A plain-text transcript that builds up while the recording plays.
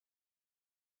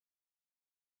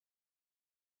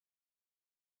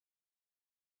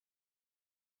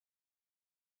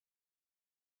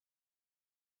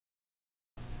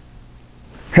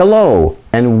Hello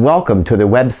and welcome to the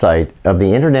website of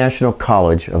the International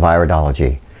College of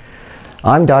Iridology.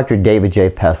 I'm Dr. David J.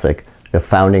 Pesek, the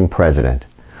founding president.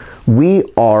 We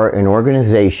are an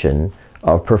organization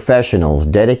of professionals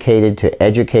dedicated to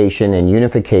education and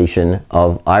unification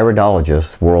of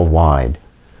iridologists worldwide.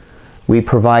 We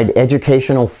provide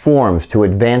educational forums to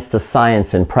advance the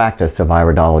science and practice of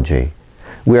iridology.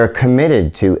 We are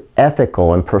committed to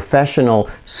ethical and professional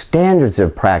standards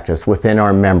of practice within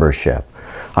our membership.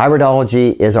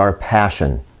 Iridology is our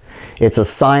passion. It's a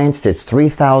science that's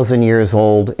 3,000 years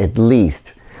old at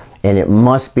least, and it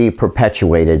must be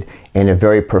perpetuated in a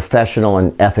very professional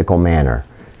and ethical manner.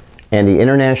 And the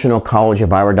International College of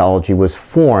Iridology was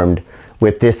formed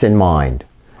with this in mind.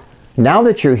 Now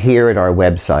that you're here at our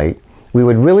website, we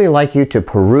would really like you to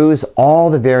peruse all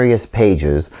the various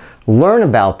pages, learn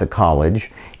about the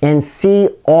college, and see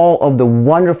all of the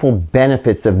wonderful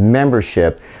benefits of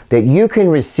membership that you can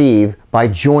receive by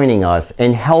joining us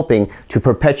and helping to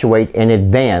perpetuate and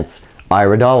advance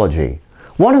iridology.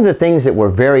 One of the things that we're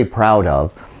very proud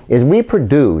of is we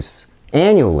produce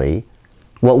annually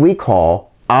what we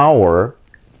call our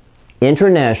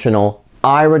International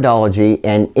Iridology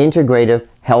and Integrative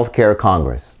Healthcare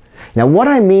Congress. Now, what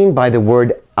I mean by the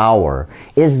word our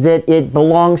is that it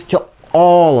belongs to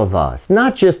all of us,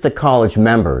 not just the college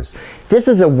members. This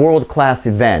is a world-class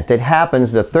event that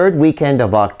happens the third weekend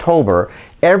of October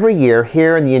every year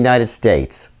here in the United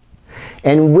States.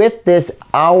 And with this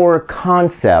our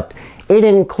concept, it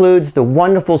includes the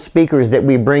wonderful speakers that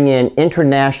we bring in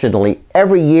internationally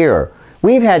every year.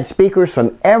 We've had speakers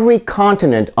from every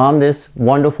continent on this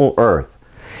wonderful earth.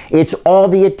 It's all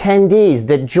the attendees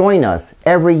that join us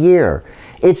every year.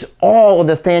 It's all of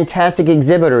the fantastic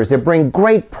exhibitors that bring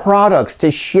great products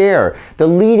to share the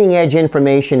leading edge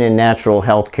information in natural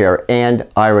healthcare and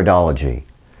iridology.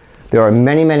 There are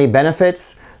many, many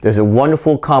benefits. There's a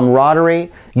wonderful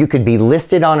camaraderie. You could be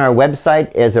listed on our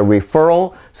website as a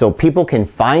referral so people can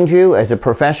find you as a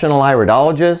professional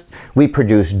iridologist. We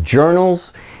produce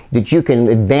journals that you can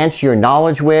advance your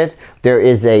knowledge with. There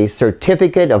is a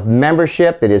certificate of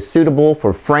membership that is suitable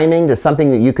for framing to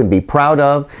something that you can be proud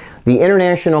of. The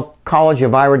International College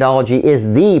of Iridology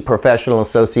is the professional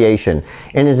association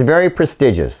and is very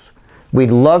prestigious. We'd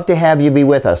love to have you be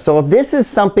with us. So if this is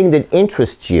something that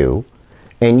interests you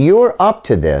and you're up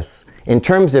to this in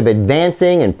terms of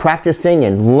advancing and practicing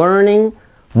and learning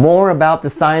more about the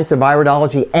science of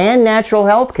iridology and natural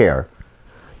health care,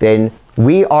 then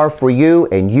we are for you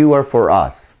and you are for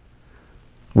us.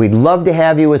 We'd love to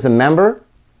have you as a member,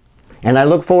 and I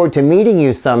look forward to meeting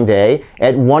you someday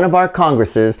at one of our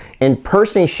congresses and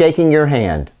personally shaking your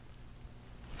hand.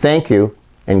 Thank you,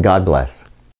 and God bless.